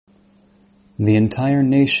The Entire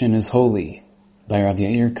Nation is Holy by Rav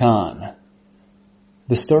Yair Kahn.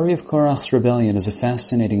 The story of Korach's rebellion is a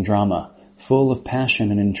fascinating drama, full of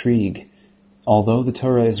passion and intrigue. Although the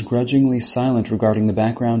Torah is grudgingly silent regarding the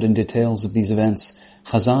background and details of these events,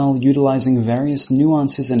 Chazal, utilizing various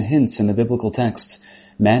nuances and hints in the biblical texts,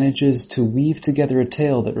 manages to weave together a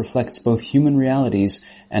tale that reflects both human realities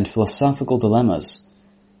and philosophical dilemmas.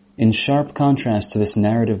 In sharp contrast to this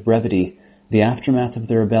narrative brevity, the aftermath of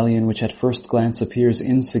the rebellion, which at first glance appears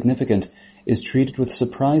insignificant, is treated with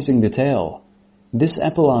surprising detail. This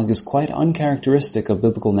epilogue is quite uncharacteristic of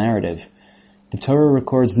biblical narrative. The Torah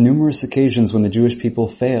records numerous occasions when the Jewish people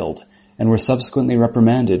failed and were subsequently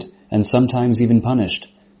reprimanded and sometimes even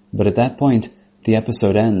punished, but at that point, the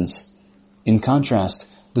episode ends. In contrast,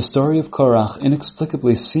 the story of Korach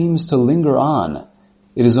inexplicably seems to linger on.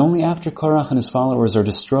 It is only after Korach and his followers are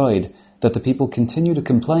destroyed that the people continue to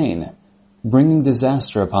complain, bringing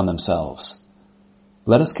disaster upon themselves.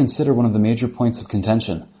 Let us consider one of the major points of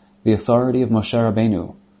contention, the authority of Moshe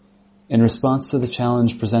Rabbeinu. In response to the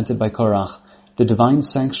challenge presented by Korach, the divine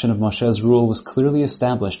sanction of Moshe's rule was clearly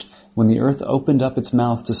established when the earth opened up its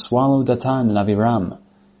mouth to swallow Datan and Aviram.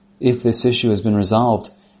 If this issue has been resolved,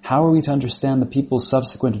 how are we to understand the people's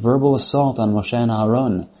subsequent verbal assault on Moshe and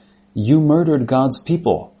Aaron? You murdered God's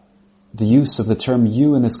people. The use of the term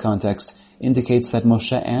you in this context indicates that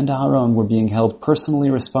Moshe and Aaron were being held personally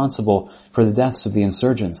responsible for the deaths of the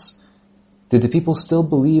insurgents. Did the people still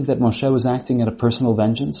believe that Moshe was acting out of personal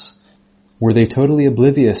vengeance? Were they totally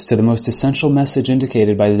oblivious to the most essential message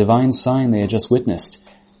indicated by the divine sign they had just witnessed?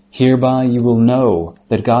 Hereby you will know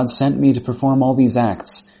that God sent me to perform all these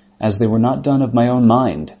acts, as they were not done of my own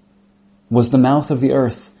mind. Was the mouth of the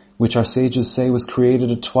earth, which our sages say was created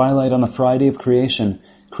at twilight on the Friday of creation,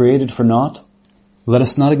 created for naught? Let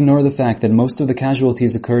us not ignore the fact that most of the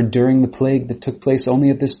casualties occurred during the plague that took place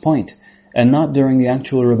only at this point, and not during the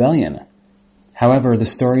actual rebellion. However, the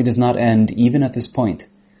story does not end even at this point.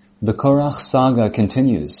 The Korach saga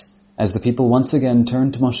continues, as the people once again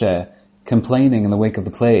turn to Moshe, complaining in the wake of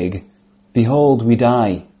the plague. Behold, we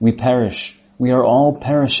die, we perish, we are all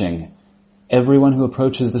perishing. Everyone who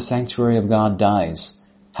approaches the sanctuary of God dies.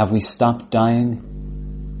 Have we stopped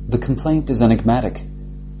dying? The complaint is enigmatic.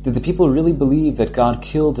 Did the people really believe that God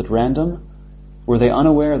killed at random? Were they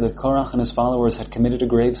unaware that Korach and his followers had committed a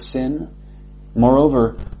grave sin?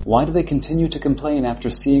 Moreover, why do they continue to complain after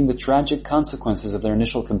seeing the tragic consequences of their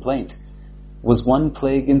initial complaint? Was one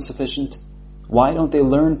plague insufficient? Why don't they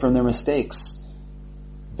learn from their mistakes?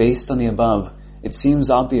 Based on the above, it seems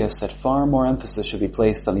obvious that far more emphasis should be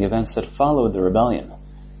placed on the events that followed the rebellion.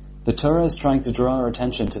 The Torah is trying to draw our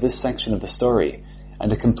attention to this section of the story,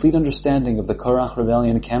 and a complete understanding of the Korach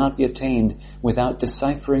rebellion cannot be attained without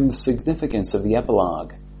deciphering the significance of the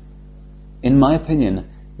epilogue. In my opinion,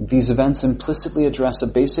 these events implicitly address a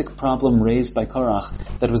basic problem raised by Korach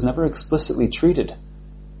that was never explicitly treated.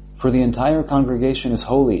 For the entire congregation is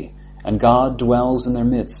holy, and God dwells in their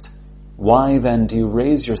midst. Why then do you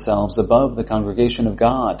raise yourselves above the congregation of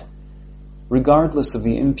God? Regardless of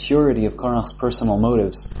the impurity of Korach's personal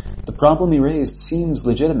motives, the problem he raised seems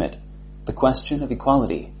legitimate. The question of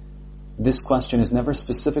equality. This question is never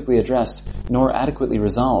specifically addressed nor adequately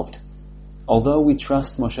resolved. Although we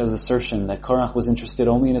trust Moshe's assertion that Korach was interested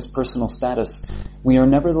only in his personal status, we are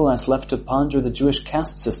nevertheless left to ponder the Jewish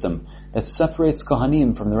caste system that separates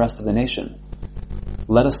Kohanim from the rest of the nation.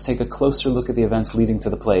 Let us take a closer look at the events leading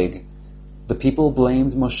to the plague. The people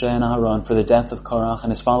blamed Moshe and Aaron for the death of Korach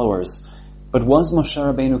and his followers, but was Moshe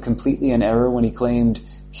Rabbeinu completely in error when he claimed,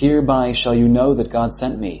 "Hereby shall you know that God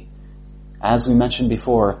sent me"? As we mentioned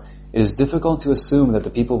before, it is difficult to assume that the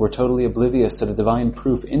people were totally oblivious to the divine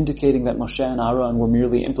proof indicating that Moshe and Aaron were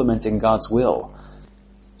merely implementing God's will.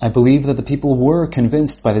 I believe that the people were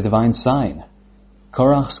convinced by the divine sign.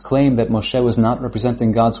 Korach's claim that Moshe was not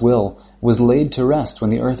representing God's will was laid to rest when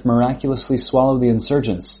the earth miraculously swallowed the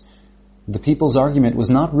insurgents. The people's argument was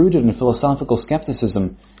not rooted in philosophical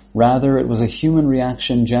skepticism, rather it was a human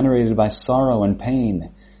reaction generated by sorrow and pain.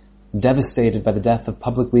 Devastated by the death of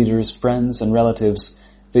public leaders, friends, and relatives,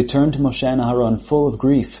 they turned to Moshe and Aaron full of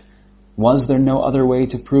grief. Was there no other way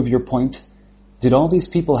to prove your point? Did all these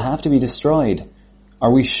people have to be destroyed?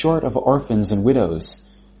 Are we short of orphans and widows?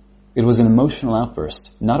 It was an emotional outburst,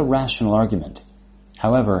 not a rational argument.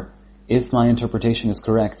 However, if my interpretation is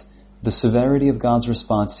correct, the severity of God's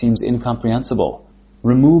response seems incomprehensible.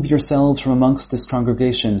 Remove yourselves from amongst this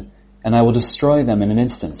congregation, and I will destroy them in an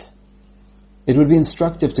instant. It would be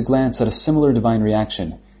instructive to glance at a similar divine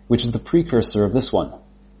reaction, which is the precursor of this one.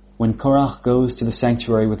 When Korach goes to the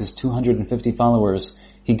sanctuary with his 250 followers,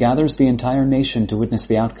 he gathers the entire nation to witness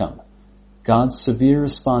the outcome. God's severe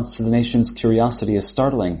response to the nation's curiosity is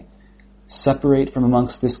startling. Separate from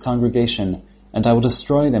amongst this congregation, and I will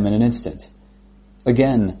destroy them in an instant.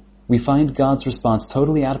 Again, we find God's response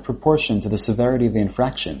totally out of proportion to the severity of the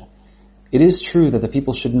infraction. It is true that the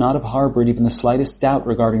people should not have harbored even the slightest doubt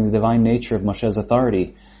regarding the divine nature of Moshe's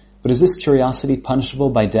authority, but is this curiosity punishable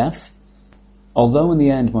by death? Although in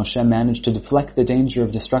the end Moshe managed to deflect the danger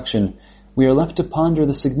of destruction, we are left to ponder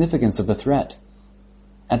the significance of the threat.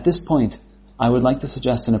 At this point, I would like to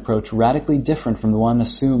suggest an approach radically different from the one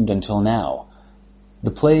assumed until now.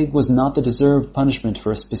 The plague was not the deserved punishment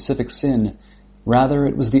for a specific sin. Rather,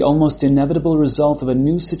 it was the almost inevitable result of a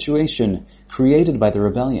new situation created by the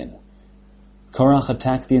rebellion. Korach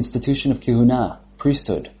attacked the institution of Kehunah,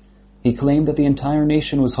 priesthood. He claimed that the entire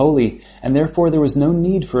nation was holy, and therefore there was no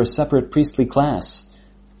need for a separate priestly class.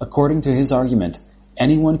 According to his argument,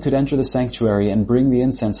 anyone could enter the sanctuary and bring the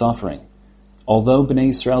incense offering. Although Bnei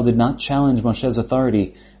Israel did not challenge Moshe's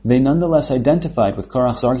authority, they nonetheless identified with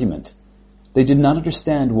Korach's argument. They did not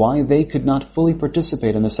understand why they could not fully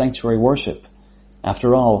participate in the sanctuary worship.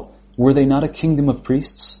 After all, were they not a kingdom of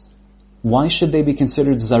priests? Why should they be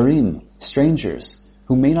considered zarim, strangers,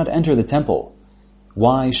 who may not enter the temple?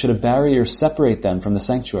 Why should a barrier separate them from the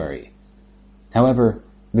sanctuary? However,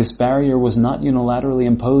 this barrier was not unilaterally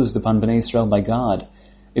imposed upon Bnei Israel by God.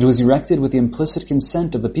 It was erected with the implicit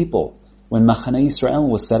consent of the people when Machane Yisrael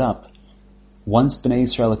was set up. Once Bnei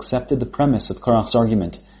Israel accepted the premise of Korach's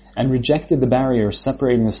argument and rejected the barrier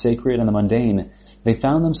separating the sacred and the mundane, they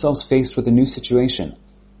found themselves faced with a new situation.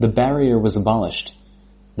 The barrier was abolished.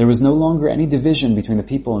 There was no longer any division between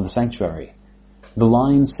the people and the sanctuary. The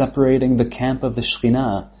line separating the camp of the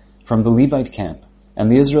Shekhinah from the Levite camp and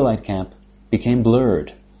the Israelite camp became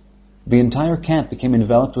blurred. The entire camp became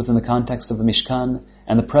enveloped within the context of the Mishkan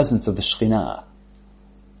and the presence of the Shekhinah.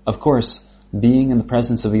 Of course, being in the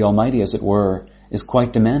presence of the Almighty, as it were, is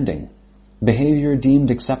quite demanding. Behavior deemed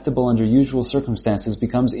acceptable under usual circumstances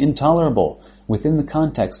becomes intolerable within the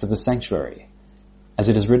context of the sanctuary. As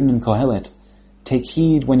it is written in Kohelet, "Take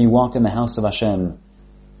heed when you walk in the house of Hashem."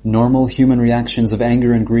 Normal human reactions of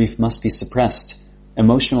anger and grief must be suppressed.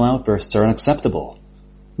 Emotional outbursts are unacceptable.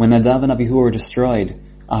 When Nadav and Abihu were destroyed,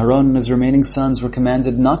 Aharon and his remaining sons were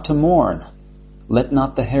commanded not to mourn. "Let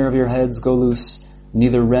not the hair of your heads go loose,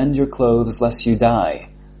 neither rend your clothes lest you die.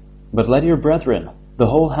 But let your brethren, the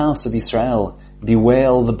whole house of Israel,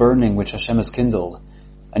 bewail the burning which Hashem has kindled.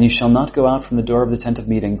 And you shall not go out from the door of the tent of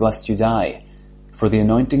meeting lest you die, for the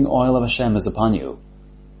anointing oil of Hashem is upon you."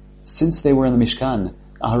 Since they were in the Mishkan,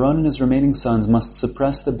 Aharon and his remaining sons must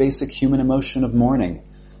suppress the basic human emotion of mourning.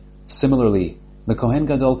 Similarly, the Kohen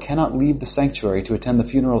Gadol cannot leave the sanctuary to attend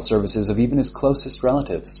the funeral services of even his closest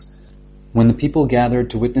relatives. When the people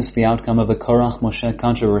gathered to witness the outcome of the Korach-Moshe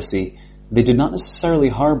controversy, they did not necessarily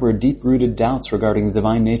harbor deep-rooted doubts regarding the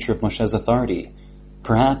divine nature of Moshe's authority.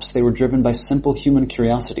 Perhaps they were driven by simple human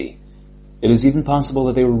curiosity. It is even possible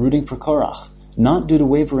that they were rooting for Korach, not due to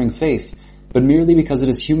wavering faith, but merely because it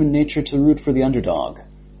is human nature to root for the underdog.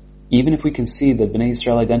 Even if we concede that Bnei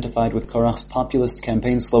Israel identified with Korach's populist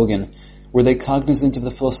campaign slogan, were they cognizant of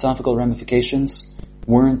the philosophical ramifications?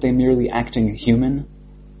 Weren't they merely acting human?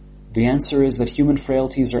 The answer is that human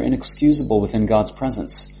frailties are inexcusable within God's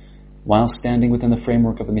presence. While standing within the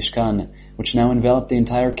framework of the Mishkan, which now enveloped the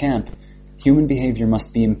entire camp, human behavior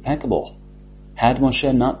must be impeccable. Had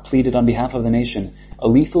Moshe not pleaded on behalf of the nation, a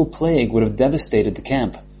lethal plague would have devastated the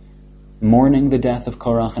camp. Mourning the death of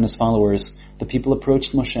Korach and his followers, the people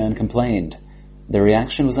approached Moshe and complained. Their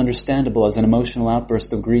reaction was understandable as an emotional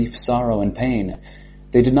outburst of grief, sorrow, and pain.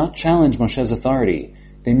 They did not challenge Moshe's authority.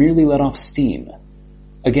 They merely let off steam.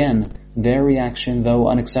 Again, their reaction, though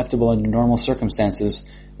unacceptable under normal circumstances,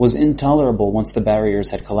 was intolerable once the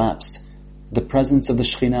barriers had collapsed. The presence of the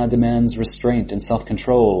Shekhinah demands restraint and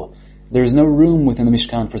self-control. There is no room within the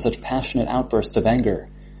Mishkan for such passionate outbursts of anger.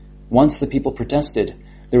 Once the people protested,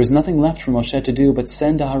 there was nothing left for Moshe to do but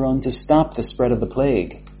send Aharon to stop the spread of the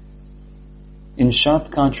plague. In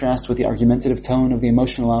sharp contrast with the argumentative tone of the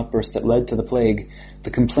emotional outburst that led to the plague,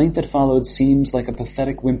 the complaint that followed seems like a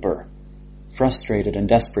pathetic whimper. Frustrated and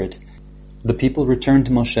desperate, the people return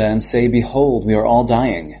to Moshe and say, "Behold, we are all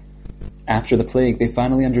dying." After the plague, they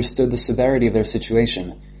finally understood the severity of their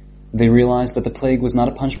situation. They realized that the plague was not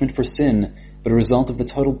a punishment for sin, but a result of the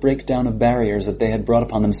total breakdown of barriers that they had brought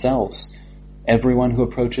upon themselves. Everyone who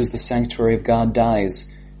approaches the sanctuary of God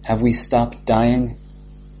dies. Have we stopped dying?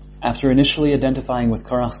 After initially identifying with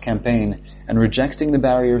Korach's campaign and rejecting the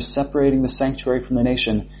barriers separating the sanctuary from the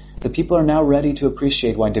nation, the people are now ready to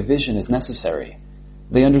appreciate why division is necessary.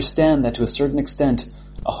 They understand that to a certain extent,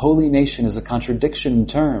 a holy nation is a contradiction in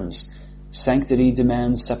terms. Sanctity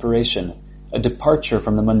demands separation, a departure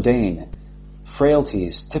from the mundane.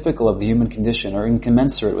 Frailties typical of the human condition are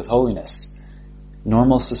incommensurate with holiness.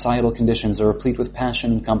 Normal societal conditions are replete with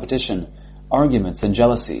passion and competition, arguments and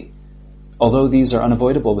jealousy. Although these are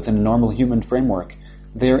unavoidable within a normal human framework,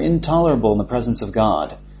 they are intolerable in the presence of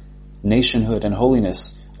God. Nationhood and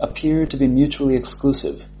holiness appear to be mutually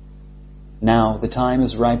exclusive. Now, the time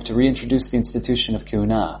is ripe to reintroduce the institution of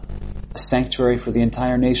Kehunah. A sanctuary for the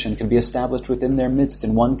entire nation can be established within their midst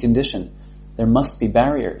in one condition. There must be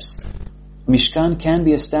barriers. A Mishkan can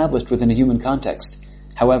be established within a human context.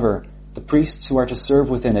 However, the priests who are to serve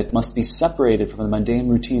within it must be separated from the mundane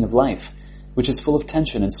routine of life, which is full of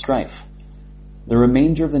tension and strife. The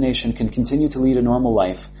remainder of the nation can continue to lead a normal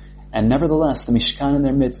life, and nevertheless the Mishkan in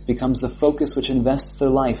their midst becomes the focus which invests their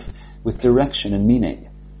life with direction and meaning.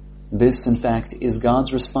 This, in fact, is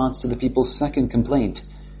God's response to the people's second complaint.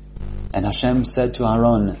 And Hashem said to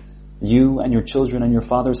Aaron, "You and your children and your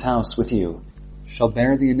father's house with you shall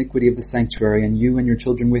bear the iniquity of the sanctuary, and you and your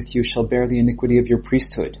children with you shall bear the iniquity of your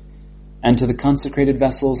priesthood. And to the consecrated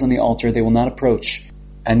vessels on the altar they will not approach,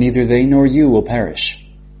 and neither they nor you will perish."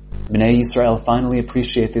 Bnei Yisrael finally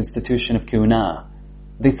appreciate the institution of Kehunah.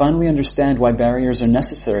 They finally understand why barriers are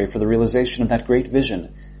necessary for the realization of that great vision,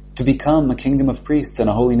 to become a kingdom of priests and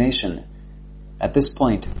a holy nation. At this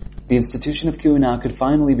point, the institution of Kehunah could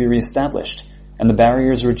finally be reestablished, and the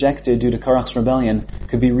barriers rejected due to Korach's rebellion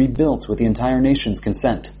could be rebuilt with the entire nation's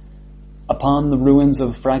consent. Upon the ruins of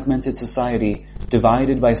a fragmented society,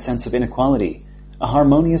 divided by a sense of inequality, a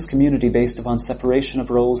harmonious community based upon separation of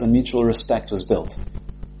roles and mutual respect was built.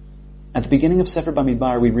 At the beginning of Sefer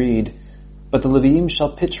Bamidbar we read, "But the Leviim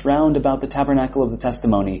shall pitch round about the tabernacle of the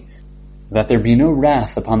testimony, that there be no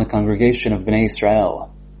wrath upon the congregation of Bnei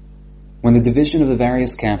Israel." When the division of the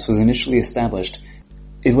various camps was initially established,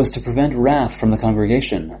 it was to prevent wrath from the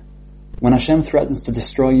congregation. When Hashem threatens to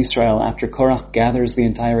destroy Israel after Korach gathers the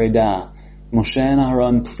entire Edah, Moshe and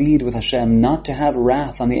Aharon plead with Hashem not to have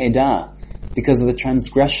wrath on the Edah because of the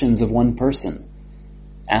transgressions of one person.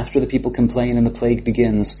 After the people complain and the plague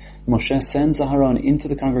begins, Moshe sends Aharon into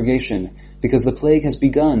the congregation because the plague has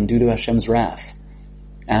begun due to Hashem's wrath.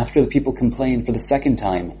 After the people complain for the second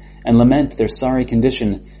time and lament their sorry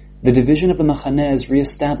condition, the division of the Machaneh is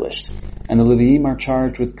re-established, and the Leviim are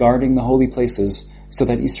charged with guarding the holy places so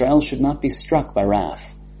that Israel should not be struck by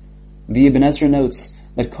wrath. The Ibn Ezra notes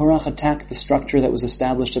that Korach attacked the structure that was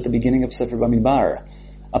established at the beginning of Sefer Bamidbar.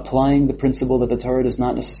 Applying the principle that the Torah does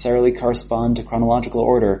not necessarily correspond to chronological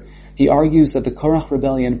order, he argues that the Korach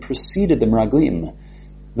rebellion preceded the Meraglim.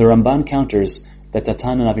 The Ramban counters that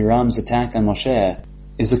Datan and Abiram's attack on Moshe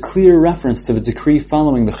is a clear reference to the decree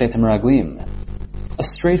following the Chet HaMeraglim. A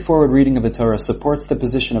straightforward reading of the Torah supports the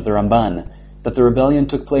position of the Ramban that the rebellion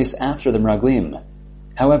took place after the Meraglim.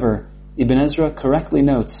 However, Ibn Ezra correctly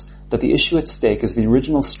notes that the issue at stake is the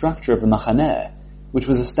original structure of the Machaneh, which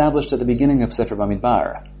was established at the beginning of Sefer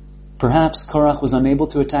Bamidbar. Perhaps Korach was unable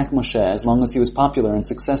to attack Moshe as long as he was popular and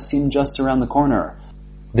success seemed just around the corner.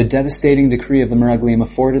 The devastating decree of the Meraglim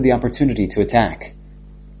afforded the opportunity to attack.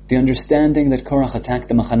 The understanding that Korach attacked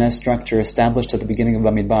the Machaneh structure established at the beginning of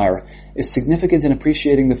Bamidbar is significant in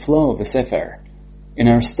appreciating the flow of the Sefer. In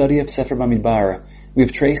our study of Sefer Bamidbar, we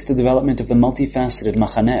have traced the development of the multifaceted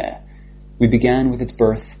Machaneh. We began with its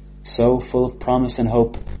birth, so full of promise and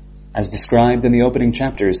hope. As described in the opening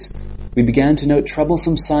chapters, we began to note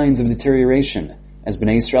troublesome signs of deterioration as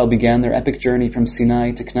Bnei Israel began their epic journey from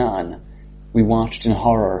Sinai to Canaan. We watched in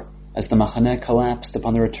horror as the Machaneh collapsed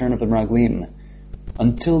upon the return of the Meraglim.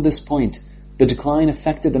 Until this point, the decline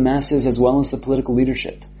affected the masses as well as the political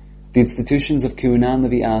leadership. The institutions of Kehunah and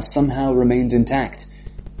Levi'ah somehow remained intact.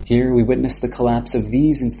 Here we witness the collapse of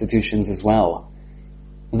these institutions as well.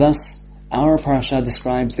 Thus, our parasha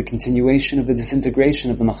describes the continuation of the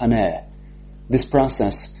disintegration of the Machaneh. This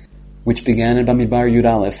process, which began in Bamidbar Yud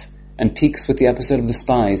Aleph and peaks with the episode of the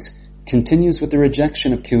spies, continues with the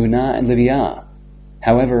rejection of Kehunah and Levi'ah.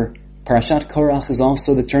 However, Parashat Korach is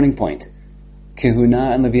also the turning point.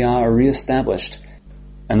 Kehunah and Levi'ah are re-established,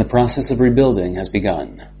 and the process of rebuilding has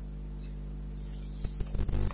begun.